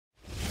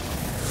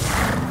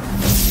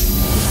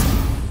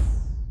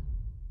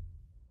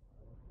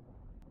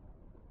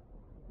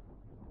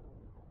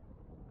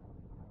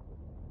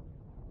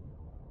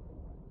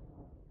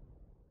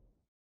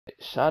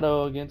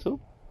Shadow again too.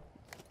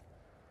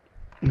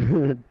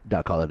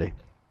 Doc Holiday.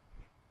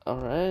 All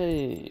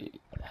right.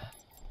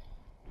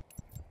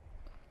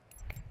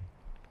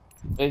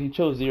 Hey, he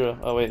chose 0.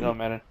 Oh wait, no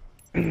matter.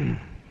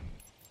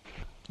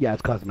 Yeah,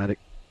 it's cosmetic.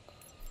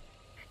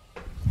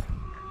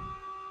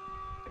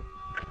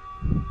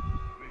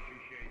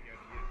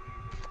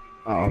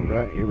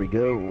 Alright, here we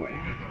go.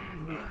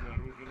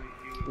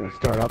 Gonna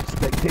start off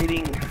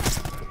spectating.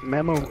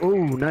 Memo. Oh,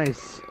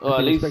 nice. Well, I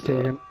at think we least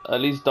spectated him.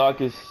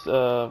 Doc is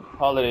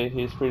Holiday.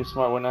 He's pretty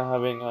smart. We're not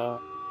having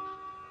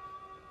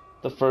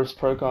the first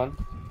perk on.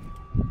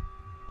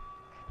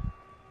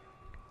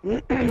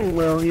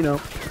 Well, you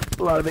know,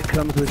 a lot of it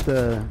comes with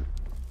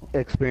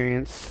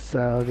experience.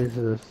 So this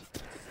is.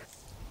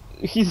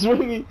 He's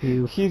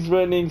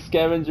running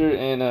scavenger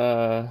And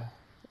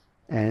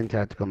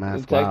tactical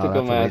mask. Wow, tactical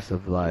that's a mask. waste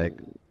of like.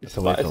 It's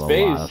a waste of a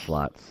Space. lot of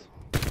slots.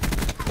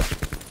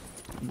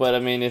 But I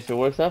mean, if it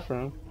works out for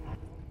him.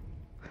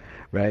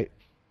 Right.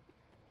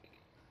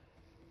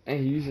 And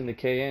he's using the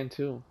KN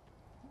too.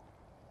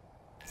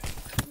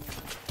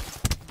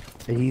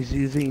 And he's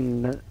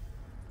using.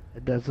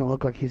 It doesn't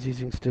look like he's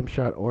using stim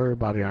shot or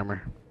body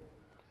armor.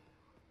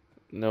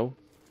 No.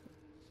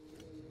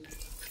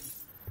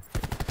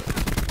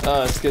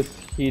 It's because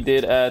he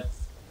did add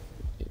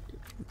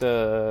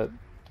the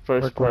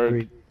first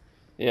perk.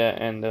 Yeah,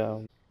 and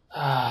the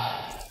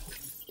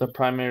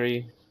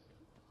primary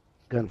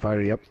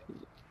gunfire. Yep.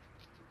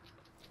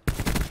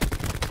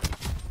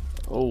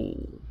 Oh.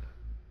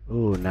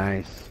 Oh,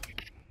 nice.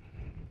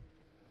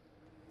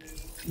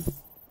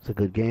 It's a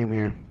good game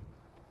here.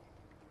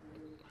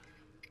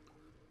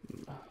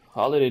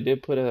 Holiday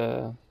did put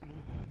a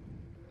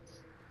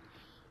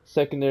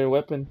secondary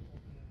weapon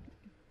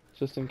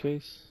just in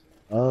case.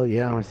 Oh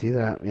yeah, I see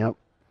that. Yep.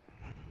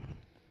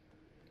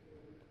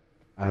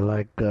 I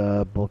like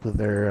both of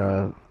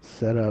their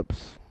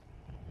setups.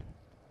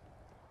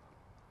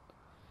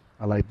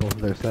 I like both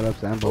of their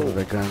setups and both of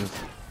their guns.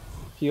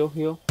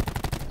 Heal.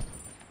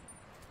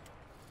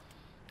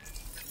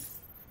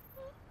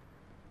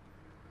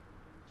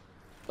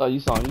 Oh, you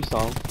saw him.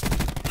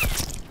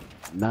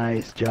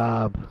 Nice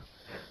job.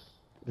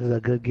 This is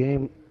a good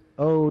game.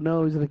 Oh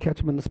no, he's gonna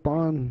catch him in the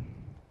spawn.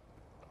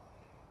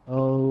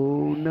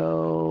 Oh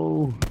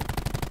no.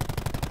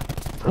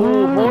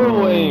 Oh,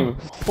 horrible aim.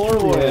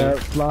 Horrible aim.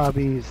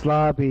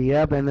 Sloppy.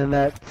 Yep, and then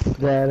that's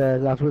where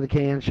the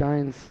KN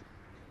shines.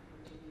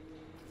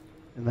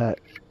 And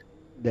that's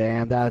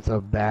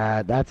a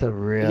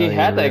really, he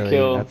had that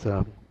kill. That's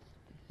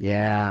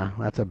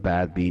a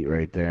bad beat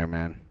right there,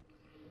 man.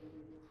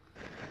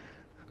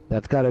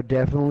 That's gotta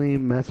definitely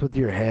mess with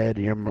your head,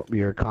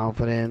 your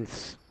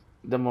confidence.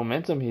 The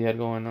momentum he had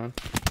going on.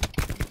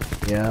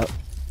 Yep.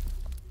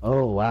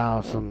 Oh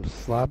wow, some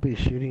sloppy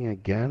shooting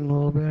again a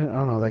little bit. I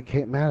don't know,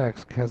 that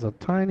Maddox has a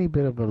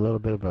little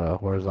bit of a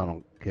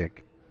horizontal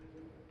kick.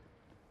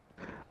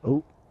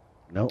 Oh,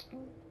 nope.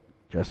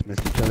 Just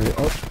missed each other.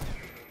 Oh,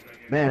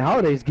 man,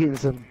 Holiday's getting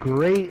some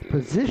great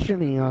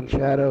positioning on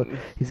Shadow.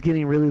 He's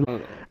getting really,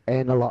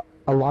 and a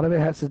lot of it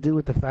has to do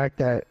with the fact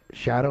that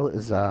Shadow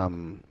is a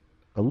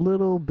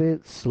little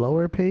bit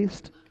slower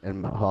paced,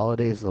 and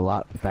Holiday's a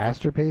lot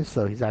faster paced.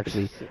 So he's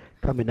actually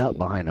coming up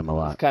behind him a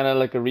lot. It's kind of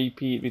like a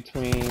repeat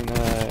between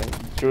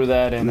Drew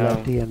that and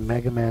Lefty and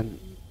Mega Man.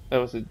 That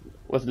was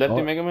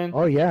Lefty Mega Man?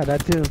 Oh yeah,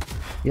 that too.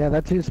 Yeah,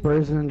 that too.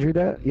 Spurs and Drew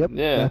that. Yep.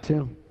 Yeah. That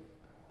too.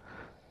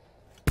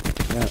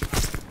 Yeah.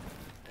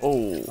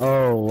 Oh.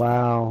 Oh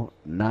wow,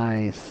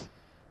 nice.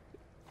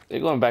 They're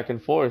going back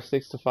and forth,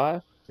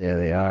 6-5. Yeah,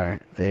 they are.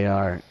 They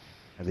are.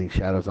 I think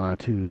Shadow's on a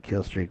 2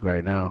 kill streak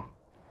right now.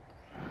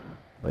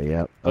 But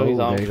yep. Oh, he's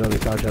there you go. They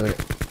saw each other.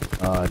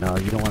 Oh no,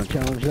 you don't want to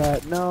challenge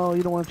that. No,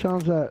 you don't want to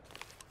challenge that.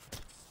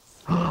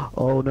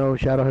 Oh no,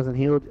 Shadow hasn't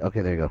healed.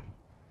 Okay, there you go.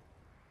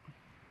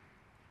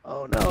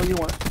 Oh no, you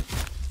want.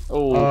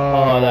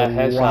 Oh, that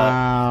headshot.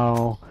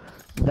 Wow.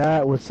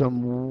 That was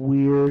some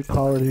weird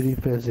Call of Duty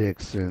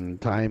physics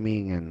and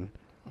timing, and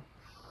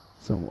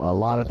a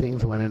lot of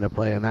things went into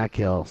play in that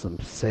kill. Some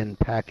send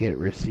packet,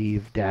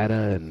 receive data,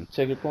 and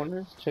check your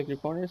corners.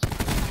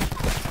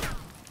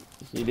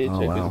 He did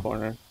check his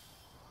corner.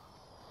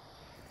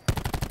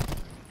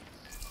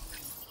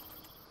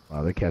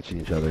 Wow, they're catching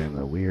each other in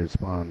the weird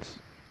spawns.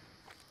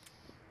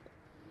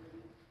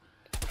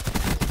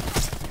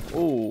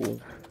 Ooh.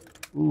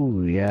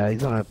 Ooh, yeah,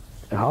 he's on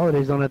a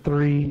Holiday's on a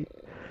 3.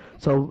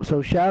 So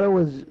Shadow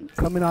was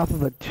coming off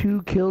of a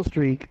 2 kill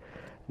streak.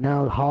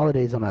 Now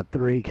Holiday's on a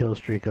 3 kill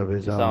streak of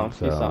his own.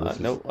 So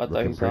nope, I thought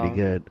looking he saw pretty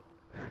good.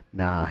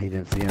 Nah, he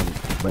didn't see him.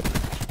 But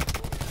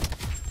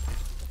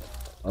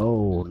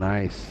oh,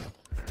 nice.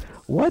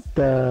 What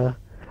the?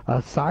 A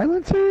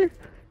silencer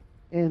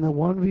in a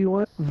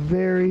 1v1?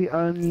 Very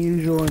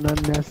unusual and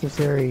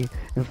unnecessary.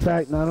 In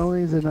fact, not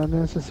only is it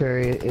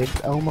unnecessary,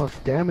 it's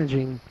almost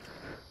damaging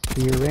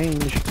to your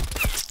range.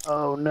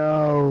 Oh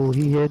no,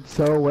 he hid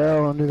so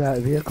well under that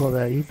vehicle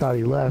that he thought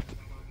he left.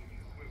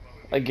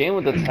 Again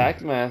with the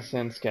tac mask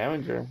and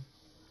scavenger.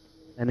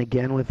 And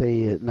again with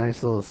a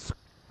nice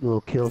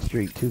little kill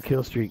streak, 2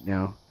 kill streak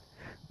now.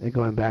 They're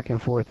going back and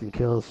forth in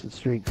kills and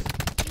streaks.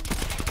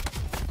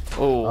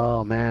 Oh.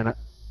 Oh man.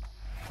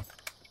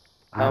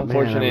 How Man, I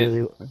unfortunate.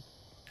 really.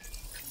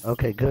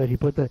 Okay, good. He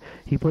put the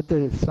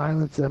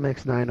silenced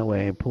MX9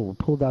 away and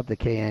pulled out the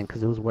KN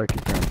because it was working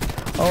for him.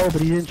 Oh,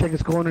 but he didn't check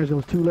his corners. It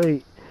was too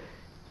late.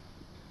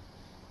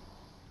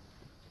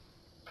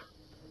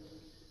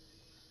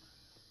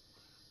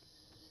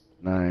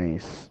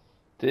 Nice.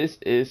 This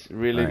is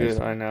really Nice.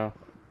 good right now.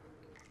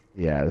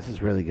 Yeah, this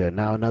is really good.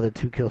 Now another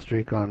 2-kill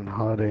streak on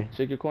Holiday.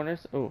 Check your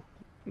corners. Oh.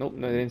 Nope,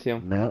 no, they didn't see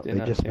him. No, Did they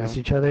not just see missed him.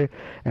 each other,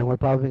 and we're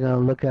probably gonna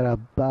look at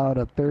about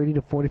a 30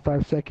 to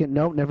 45 second.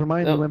 Nope, never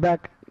mind. Nope. They went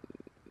back.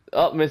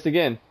 Oh, missed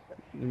again.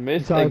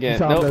 Missed again. He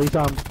saw Nope. him.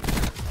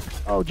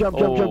 Oh, jump.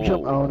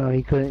 Oh no,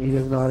 he couldn't. He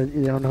doesn't know how to.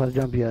 They don't know how to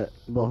jump yet,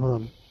 both of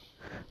them.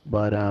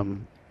 But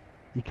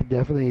you could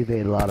definitely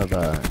evade a lot of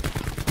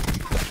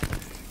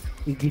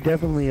You could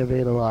definitely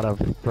evade a lot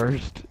of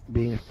first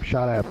being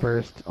shot at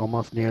first,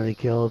 almost nearly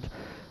killed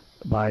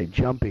by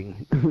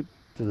jumping to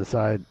the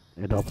side.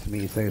 It helps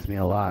me, saves me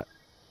a lot.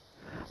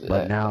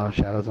 But now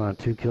Shadow's on a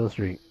 2-kill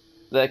streak.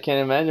 I can't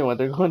imagine what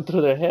they're going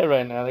through their head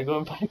right now. They're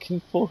going back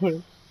and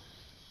forth.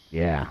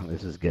 Yeah,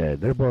 this is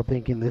good. They're both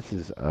thinking this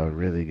is a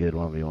really good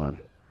 1v1.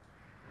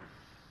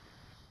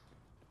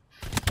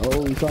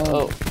 Oh, he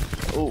saw him.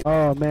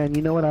 Oh man,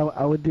 you know what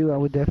I would do? I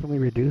would definitely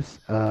reduce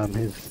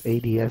his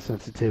ADS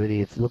sensitivity.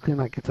 It's looking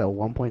like it's at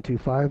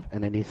 1.25,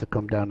 and it needs to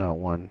come down to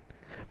 1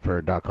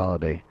 for Doc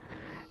Holiday.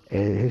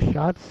 His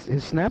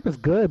snap is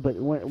good, but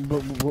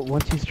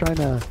once he's trying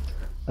to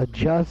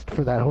adjust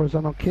for that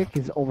horizontal kick,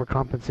 he's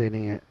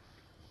overcompensating it.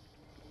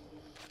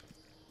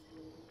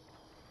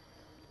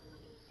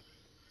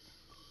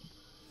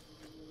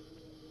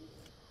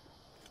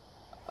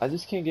 I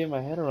just can't get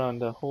my head around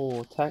the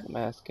whole attack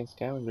mask and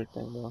scavenger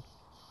thing, though.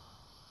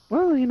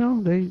 Well, you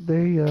know,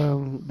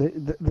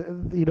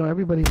 you know,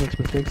 everybody makes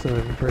mistakes in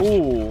the first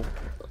couple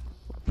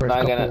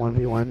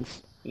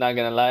 1v1s. Not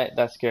gonna lie,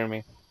 that scared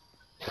me.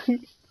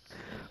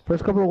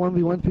 First couple of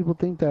 1v1s, people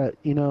think that,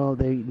 you know,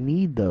 they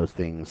need those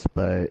things,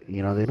 but,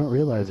 you know, they don't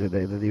realize it.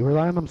 They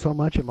rely on them so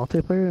much in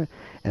multiplayer,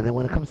 and then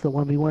when it comes to the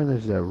 1v1,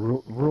 there's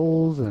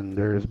rules, and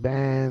there's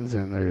bans,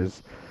 and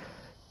there's,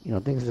 you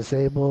know, things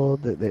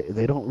disabled.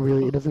 They don't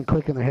really, it doesn't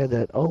click in their head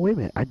that, oh, wait a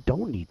minute, I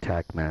don't need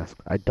tac mask.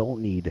 I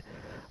don't need,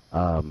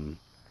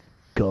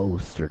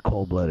 ghost or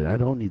cold-blooded. I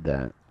don't need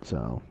that,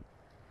 so.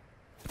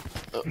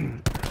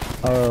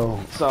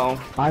 So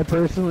I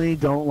personally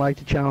don't like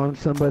to challenge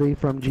somebody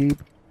from Jeep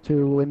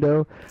to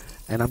window,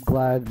 and I'm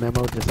glad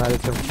Memo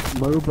decided to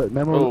move, but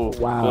Memo,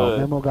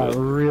 Memo got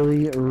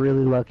really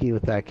lucky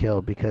with that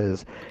kill,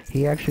 because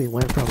he actually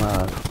went from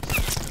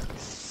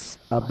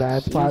a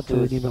bad spot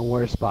to an even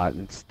worse spot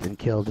and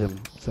killed him.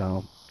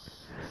 So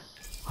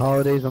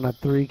Holiday's on a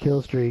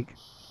 3-kill streak.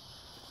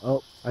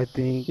 Oh, I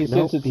think his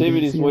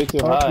sensitivity is way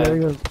too high. There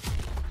he goes.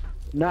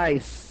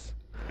 Nice.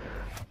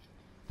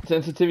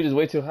 Sensitivity is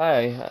way too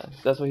high.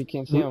 That's why he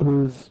can't see him.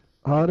 Who's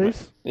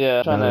Holidays?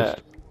 Yeah, trying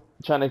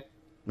to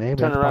maybe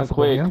turn around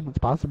quick. Yeah, it's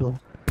possible.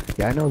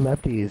 Yeah, I know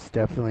Lefty is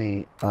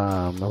definitely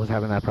was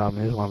having that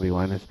problem in his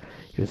 1v1.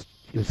 He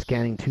was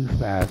scanning too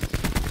fast.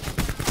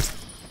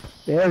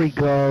 There we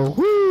go.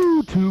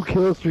 Woo!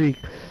 2-kill streak.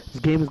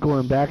 This game is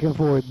going back and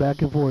forth,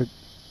 back and forth.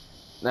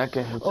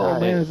 Oh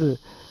man,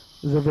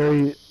 it's a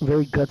very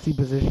gutsy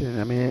position.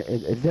 I mean,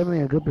 it's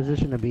definitely a good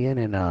position to be in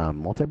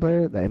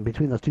multiplayer, in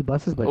between those 2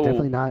 buses, but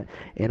definitely not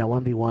in a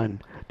 1v1.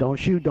 Don't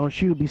shoot,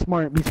 be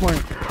smart,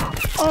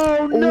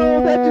 Oh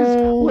no,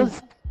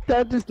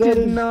 that just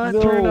did not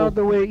turn out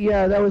the way.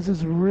 Yeah, that was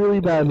just really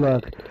bad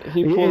luck.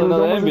 He pulled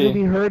another almost as if envy.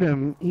 he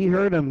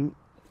heard him.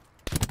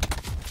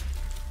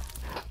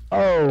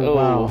 Oh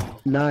wow,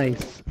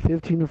 nice.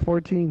 15 to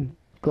 14.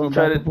 Going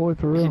back and forth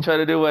for real. He tried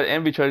to do what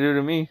Envy tried to do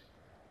to me.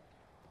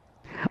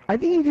 I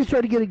think he just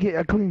tried to get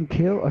a clean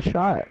kill, a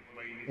shot,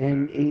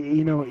 and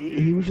you know,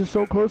 he was just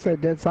so close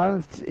that dead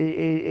silence.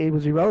 It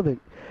was irrelevant,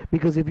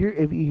 because if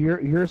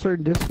you're a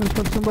certain distance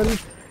from somebody,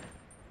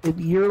 if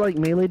you're like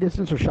melee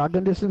distance or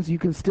shotgun distance, you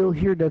can still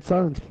hear dead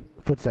silence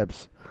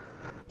footsteps.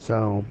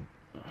 So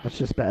that's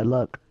just bad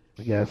luck,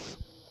 I guess.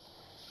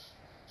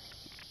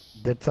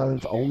 Dead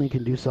silence only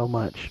can do so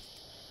much.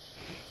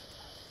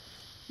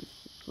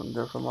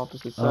 They're from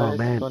opposite sides. Oh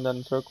man, going down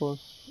in circles.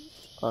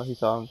 Oh, he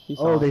saw him.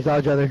 They saw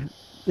each other.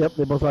 Yep,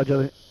 they both saw each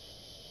other.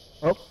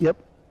 Oh, yep.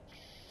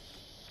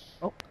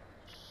 Oh.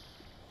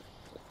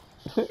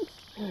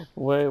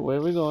 Where are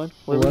we going?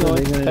 Where what are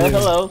we going? Hey,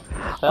 hello.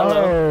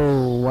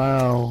 Oh,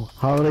 wow.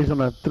 Holiday's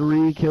on a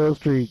 3-kill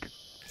streak.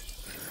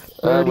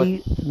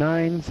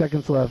 39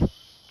 seconds left.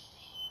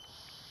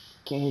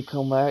 Can he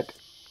come back?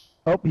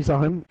 Oh, he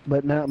saw him,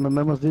 but now my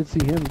memos did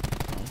see him.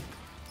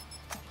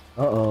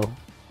 Uh-oh.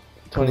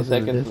 20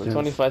 seconds,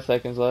 25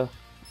 seconds left.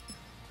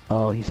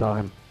 Oh, he saw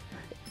him.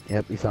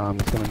 Yep, he saw him.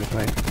 He's coming this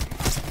way.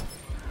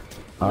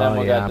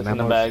 Memo got this in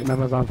the bag.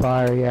 Memo's on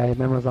fire. Yeah,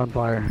 Memo's on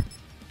fire.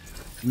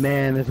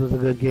 Man, this was a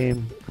good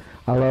game.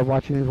 I love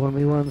watching these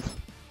 1v1s.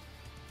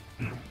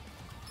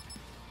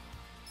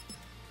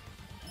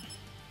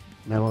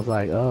 Memo's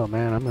like, oh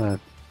man, I'm gonna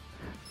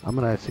I'm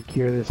gonna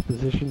secure this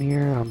position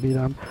here. I'm beat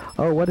on.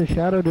 Oh, what is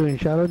Shadow doing?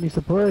 Shadow needs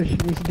to push. He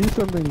needs to do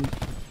something.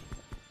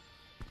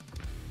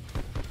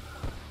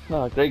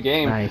 Oh, great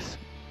game. Nice.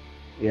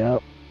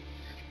 Yep.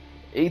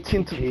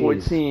 18 to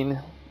 14.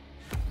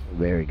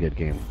 Very good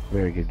game.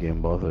 Very good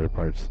game. Both of their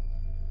parts.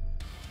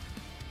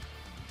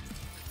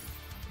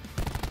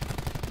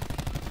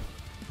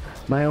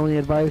 My only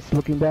advice,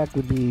 looking back,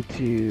 would be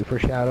for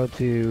Shadow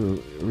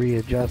to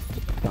readjust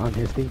on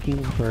his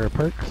thinking for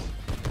perks,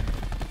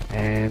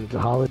 and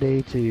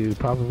Holiday to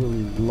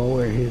probably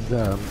lower his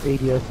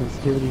ADS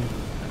sensitivity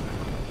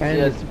and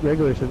his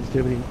regular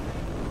sensitivity.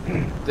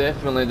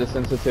 Definitely the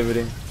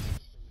sensitivity.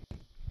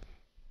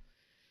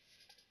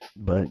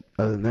 But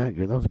other than that,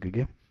 that was a good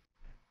game.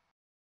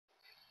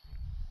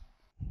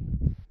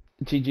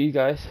 GG,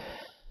 guys.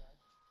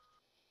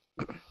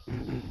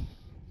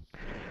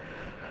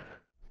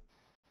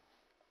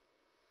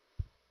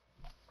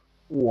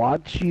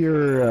 Watch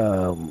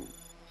your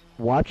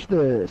watch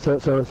the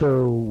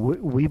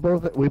we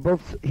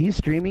both he's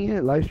streaming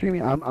it, live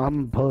streaming.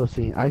 I'm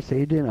posting. I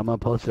saved it. I'm gonna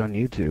post it on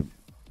YouTube.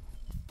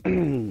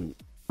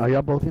 Are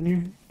y'all both in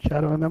here,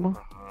 Shadow and Memo?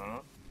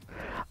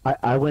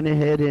 I went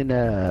ahead and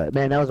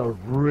man, that was a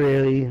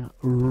really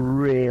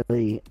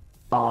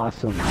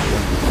awesome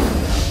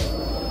one.